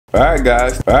Alright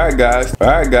guys, time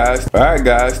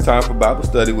for Bible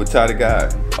study with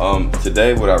TyTheGuy.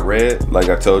 Today what I read, like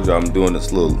I told you, I'm doing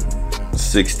this little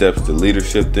 6 steps to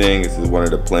leadership thing. This is one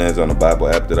of the plans on the Bible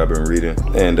app that I've been reading.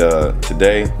 And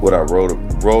today what I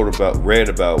read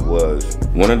about was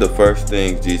one of the first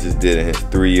things Jesus did in his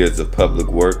 3 years of public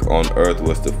work on earth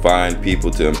was to find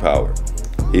people to empower.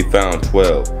 He found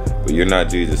 12, but you're not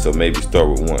Jesus, so maybe start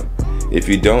with 1. If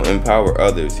you don't empower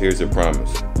others, here's a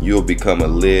promise. You'll become a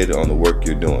lid on the work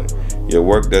you're doing. Your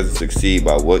work doesn't succeed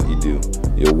by what you do.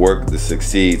 Your work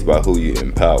succeeds by who you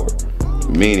empower.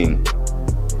 Meaning,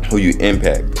 who you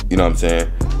impact. You know what I'm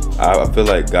saying? I feel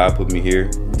like God put me here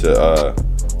to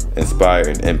inspire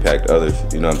and impact others.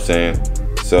 You know what I'm saying?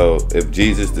 So if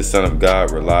Jesus, the Son of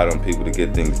God, relied on people to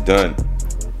get things done,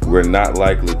 we're not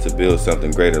likely to build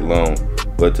something great alone,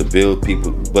 but to build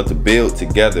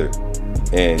together,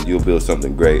 and you'll build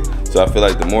something great. So I feel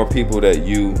like the more people that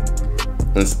you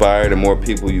inspire, the more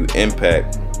people you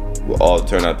impact, will all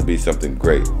turn out to be something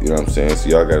great. You know what I'm saying? So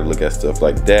y'all gotta look at stuff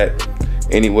like that.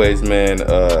 Anyways, man,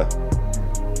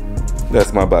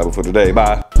 that's my Bible for today.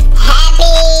 Bye.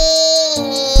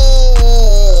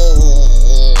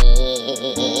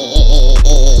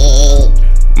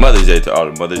 Mother's Day to all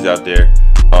the mothers out there.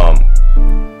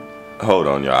 Hold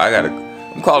on, y'all.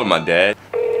 I'm calling my dad.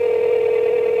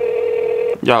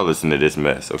 Y'all listen to this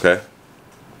mess, okay?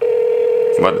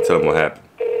 I'm about to tell him what happened.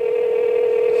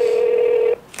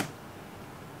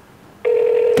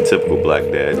 Typical black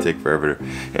dad, take forever to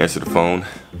answer the phone.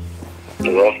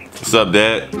 Hello? What's up,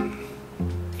 Dad?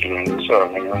 What's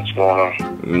up, man? What's going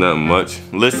on? Nothing much.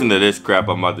 Listen to this crap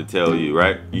I'm about to tell you,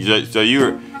 right? So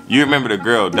you remember the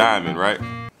girl Diamond, right?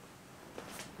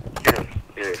 Yeah.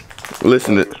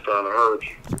 Listen to. I was trying to hurt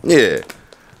you. Yeah.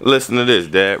 Listen to this,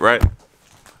 Dad, right?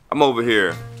 I'm over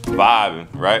here vibing,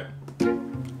 right?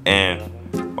 And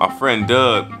my friend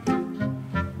Doug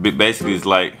basically is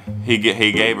like, he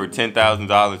gave her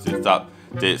 $10,000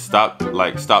 to stop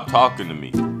talking to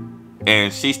me,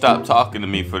 and she stopped talking to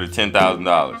me for the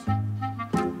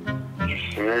 $10,000. You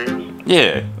serious?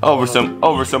 Yeah, over some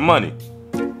money.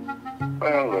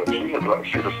 Man, look, she looked like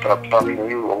she'd have stopped talking to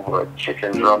you over a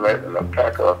chicken drumette and a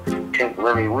pack of pink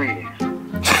Remy Weeds.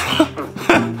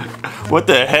 What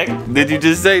the heck did you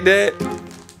just say, Dad?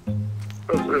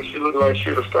 I said she looked like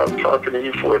she'd have stopped talking to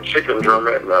you for a chicken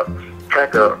drumette and a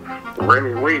pack of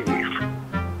Remy Weeds.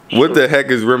 What the heck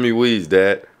is Remy Weeds,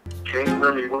 Dad? Pink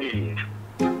Remy Weeds.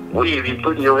 Weave you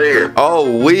put in your hair.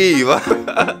 Oh, weave.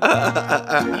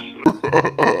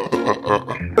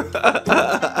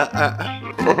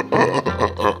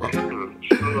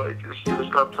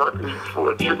 Stop talking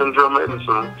for a chicken drumette and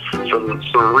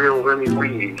some real Remy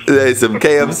Weeds. Hey, some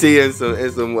KFC and some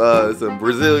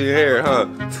Brazilian hair, huh?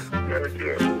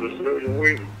 Yeah, Brazilian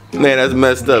weed. Man, that's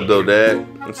messed up though, Dad.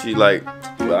 And she like,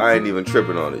 but I ain't even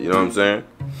tripping on it. You know what I'm saying?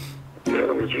 Yeah,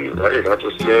 but I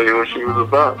just tell you what she was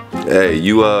about. Hey,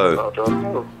 you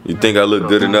think I look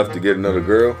good enough to get another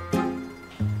girl?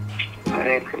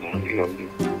 Man, come on, man.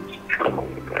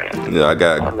 Yeah, I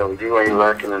know you ain't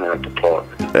lacking in that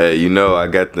department. Hey, you know I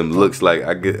got them looks like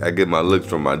I get my looks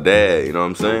from my dad. You know what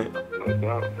I'm saying?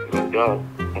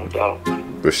 No doubt.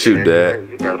 But shoot, Dad.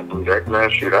 You gotta put that man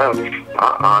shit out.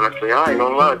 Honestly, I ain't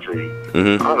gonna lie to you.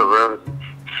 I'd have rather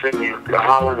seen you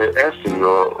hollering at Essie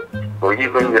or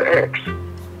even your ex.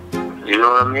 You know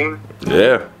what I mean?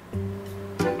 Yeah.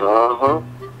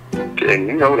 And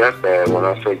you know that's bad when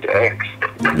I say the ex.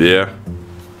 Yeah.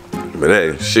 But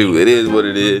hey, shoot, it is what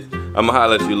it is. I'ma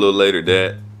holler at you a little later,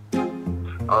 Dad.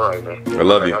 Alright, man. I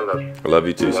love you. I love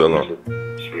you too. So long.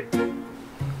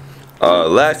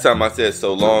 Last time I said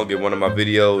so long in one of my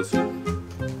videos,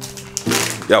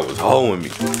 y'all was hoeing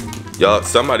me. Y'all,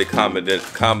 somebody commented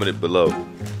below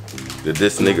that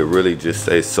this nigga really just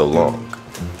say so long.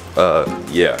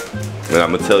 Yeah. And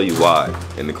I'm gonna tell you why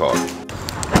in the car.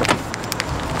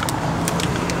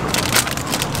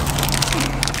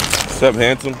 What's up,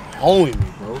 handsome? Hoeing me,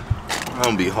 bro. I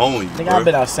don't be hoeing you, Nigga, bro. I've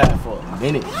been outside for a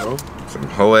minute, bro. Some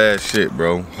hoe ass shit,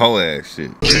 bro. Hoe ass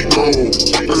shit. Walked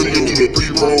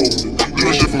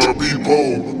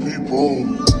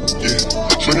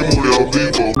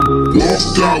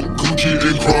out Gucci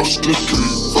and crossed the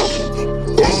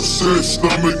street. Upset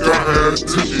stomach, I had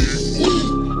to eat.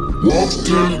 Walked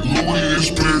in Louis and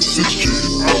spent 60.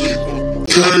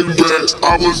 Came back,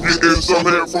 I was getting some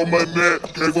hair from my neck.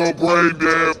 Gave her brain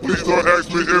dead. Please don't ask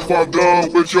me if I'm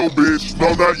done with your bitch.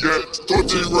 No, not yet.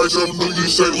 13 racks of Louis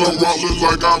St. Laurent look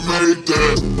like I made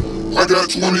that. I got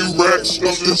 20 racks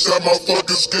stuffed inside my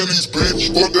fucking skinnies, bitch.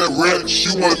 Fuck that rat,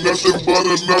 she want nothing but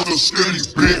another skinny,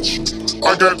 bitch.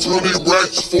 I got 20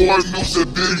 racks for a new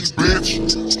Sadiddy,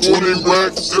 bitch. 20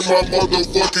 racks in my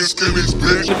motherfucking skinnies,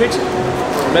 bitch.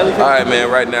 Alright, man,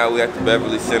 right now we at the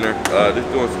Beverly Center.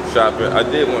 Just doing some shopping. I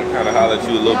did want to kind of holler at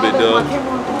you a little bit, though.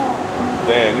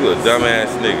 Damn, you a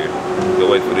dumbass nigga. Go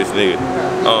wait for this nigga.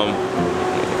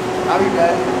 I'll be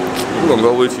back. I'm gonna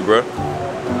go with you, bro.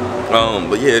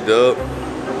 But yeah, Dub,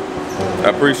 I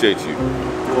appreciate you.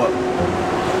 What?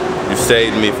 You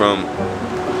saved me from.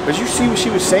 But you see what she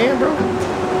was saying, bro?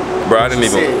 Bro, I didn't She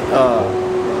even.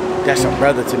 said, that's your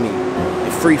brother to me.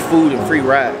 And free food and free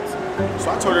rides. So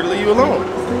I told her to leave you alone.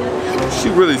 She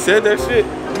really said that shit?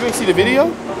 You ain't see the video?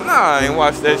 Nah, I ain't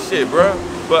watched that shit, bro.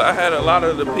 But I had a lot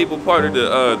of the people part of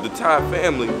the Ty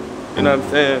family, you know what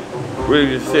I'm saying, really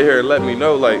just sit here and let me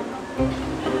know, like,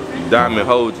 Diamond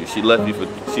holds you. She left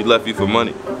you for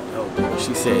money. No, bro.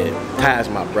 She said, Ty's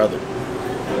my brother.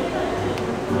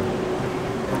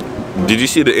 Did you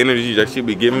see the energy that she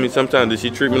be giving me sometimes? Did she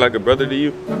treat me like a brother to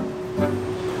you?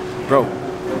 Bro,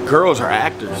 girls are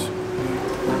actors.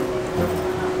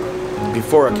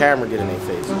 Before a camera get in their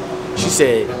face. She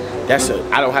said,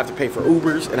 I don't have to pay for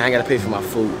Ubers and I ain't gotta pay for my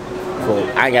food.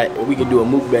 So we can do a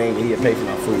mukbang and he'll pay for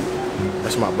my food.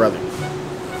 That's my brother.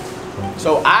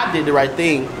 So I did the right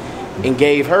thing and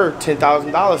gave her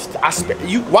 $10,000.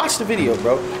 You watch the video,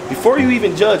 bro. Before you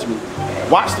even judge me,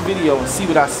 watch the video and see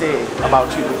what I said about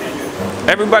you.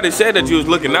 Everybody said that you was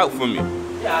looking out for me.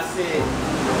 Yeah, I said,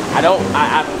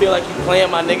 I feel like you playing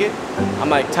my nigga. I'm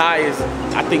like,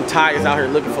 I think Ty is out here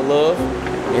looking for love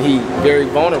and he very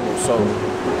vulnerable, so.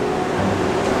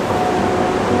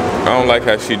 I don't like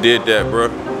how she did that, bro.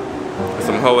 That's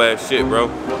some hoe ass shit, bro.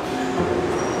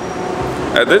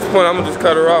 At this point, I'm gonna just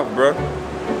cut her off, bro.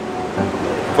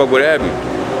 Fuck with Abby. You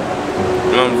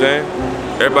know what I'm saying?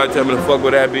 Everybody tell me to fuck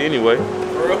with Abby anyway.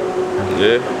 For real?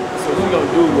 Yeah. So what you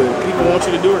gonna do what people want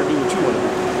you to do or do what you want to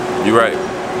do? You're right.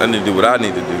 I need to do what I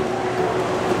need to do.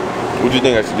 What do you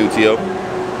think I should do, T.O.?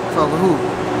 Fuck with who?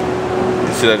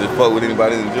 Should I just fuck with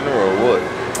anybody in general or what?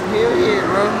 Hell yeah,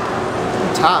 bro.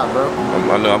 I'm tired, bro.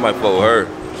 I know I might fuck with her.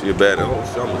 She a bad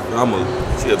ass.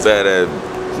 She a bad ass.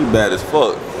 She bad as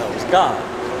fuck. That was God.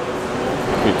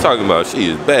 What you talking about? She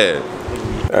is bad.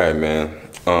 Alright, man.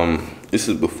 This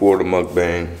is before the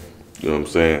mukbang. You know what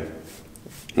I'm saying?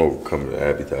 I'm overcoming the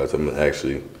appetite. I'm gonna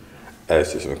actually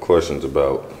ask you some questions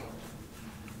about,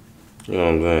 you know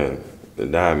what I'm saying, the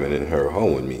diamond and her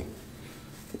hoeing me.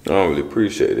 I don't really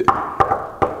appreciate it.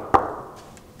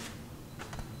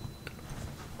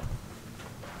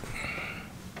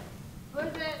 What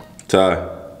is it? Ty.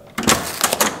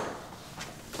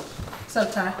 What's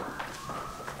up, Ty?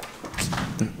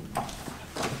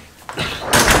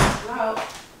 Chill out.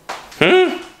 I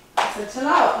said chill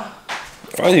out.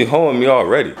 Why are you hoeing me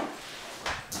already? I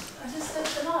just said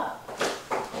chill out.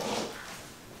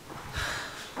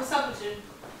 What's up with you?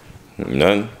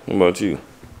 Nothing. What about you?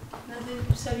 Nothing.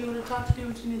 You said you want to talk to me.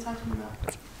 What you need to talk to me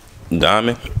about?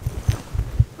 Diamond?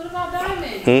 What about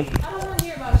Diamond? I don't want to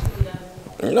hear about you and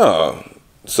Diamond. No.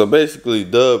 So basically,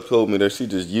 Dub told me that she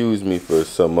just used me for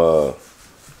some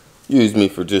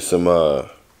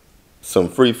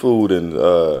free food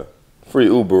and free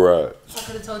Uber rides. I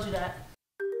could have told you that.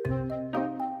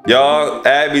 Y'all,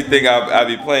 Abby think I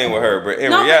be playing with her, but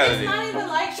in reality, it's not even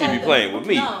like she that, be though. playing with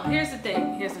me. No, here's the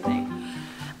thing. If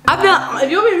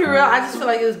you want me to be real, I just feel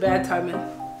like it was bad timing.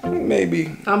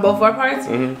 Maybe. On both our parts.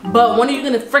 But when are you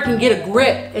gonna freaking get a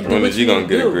grip and do When what is you gonna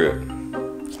get a grip?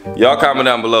 Y'all comment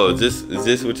down below. Is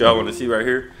this what y'all want to see right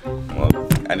here? Well,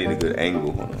 I need a good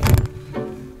angle. Hold on.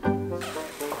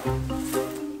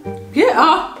 Get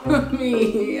off of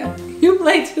me. You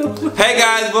play too much. Hey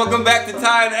guys, welcome back to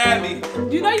Ty and Abby.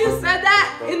 You know you said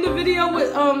that in the video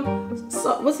with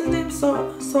what's his name?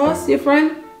 Sauce, your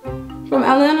friend from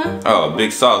Atlanta. Oh,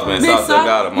 Big Sauce, man. Big Sauce that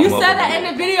got him. You said that in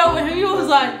the video with him. You was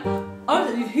like,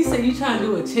 oh, he said you trying to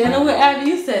do a channel with Abby.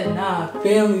 You said nah,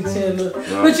 family channel.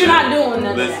 No, but you're not doing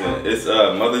that. Listen, it's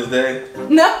Mother's Day.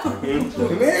 No. Come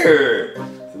here.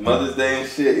 It's Mother's Day and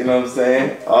shit. You know what I'm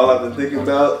saying? All I've been thinking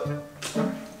about.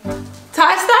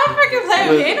 Ty, stop freaking playing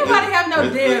with me. Ain't nobody have no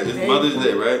damn It's day. Mother's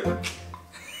Day, right?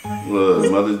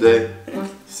 Look, Mother's Day.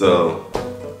 So,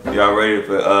 y'all ready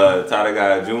for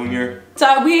TyTheGuy Jr.?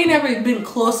 Ty, we ain't ever been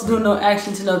close to doing no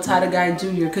action to no TyTheGuy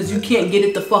Jr. because you can't get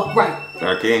it the fuck right.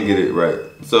 I can't get it right.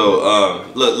 So,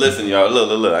 look, listen, y'all.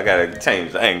 Look. I gotta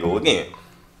change the angle again.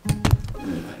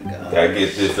 Gotta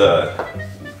get this,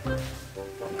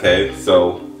 okay,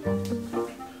 so,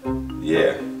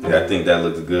 yeah, I think that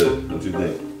looks good. What you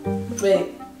think?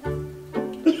 Wait.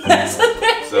 That's the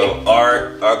next So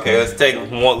art. Okay, let's take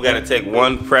one. We gotta take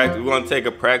one practice. We're gonna take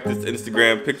a practice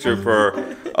Instagram picture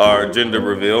for our gender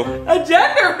reveal. A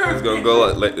gender reveal. It's gonna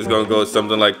go like it's gonna go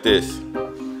something like this.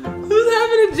 Who's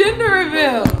having a gender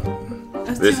reveal?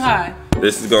 That's too high.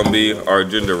 This is gonna be our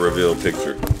gender reveal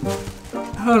picture.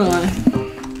 Hold on.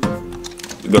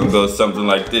 It's gonna go something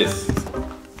like this.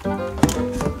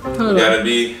 Hold Gotta on.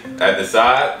 be at the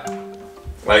side,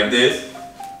 like this.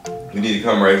 You need to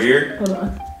come right here. Hold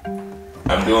on.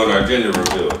 I'm doing our gender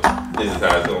reveal. This is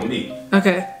how it's gonna be.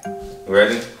 Okay.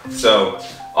 Ready? So,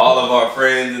 all of our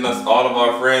friends and us, all of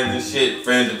our friends and shit,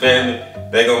 friends and family,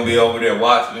 they gonna be over there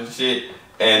watching and shit.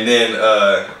 And then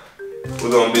we're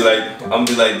gonna be like, I'm gonna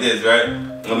be like this, right?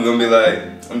 I'm gonna be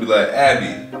like,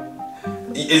 Abby,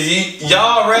 is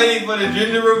y'all ready for the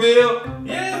gender reveal?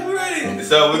 Yeah, we're ready.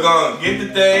 So we're gonna get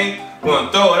the thing, we're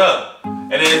gonna throw it up, and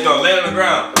then it's gonna land on the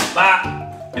ground. Bop.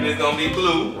 And it's gonna be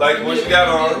blue, like what you got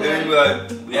on, and then be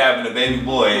like, we having a baby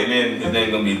boy, and then his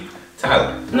name's gonna be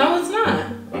Tyler. No, it's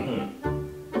not. Ain't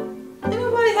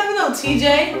nobody having no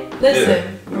TJ.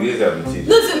 Listen. Yeah, we is having TJ.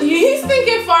 Listen, he's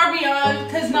thinking far beyond,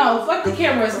 cause no, fuck the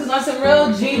cameras, cause on some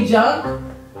real G junk,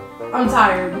 I'm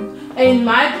tired. And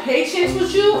my patience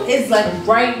with you is like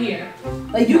right here.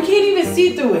 Like you can't even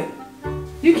see through it.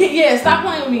 You can't, yeah, stop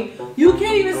playing with me. You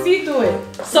can't even see through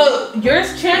it. So your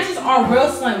chances are real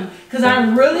slim. Cause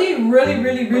I'm really about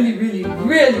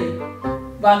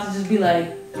to just be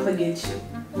like, forget you.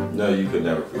 No, you could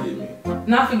never forget me.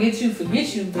 Not forget you,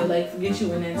 but like forget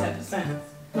you in that type of sense.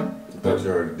 But you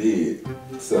already did.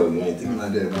 So you ain't thinking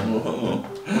like that.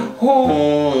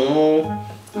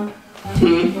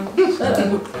 Shut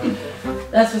up.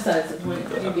 That's besides the point.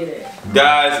 You get it.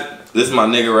 Guys, this is my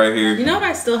nigga right here. You know what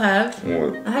I still have?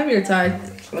 What? I have your tie.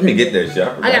 Let me get that shit.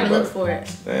 I gotta look for it.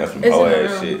 That's some It's hoe in the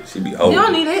ass room. shit. She be holding. You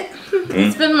don't need it.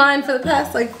 It's been mine for the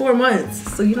past like 4 months,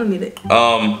 so you don't need it.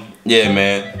 Yeah,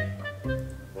 man.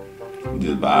 We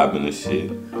just vibing and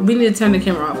shit. We need to turn the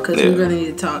camera off because Yeah. we really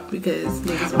need to talk because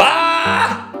niggas.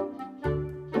 Bye!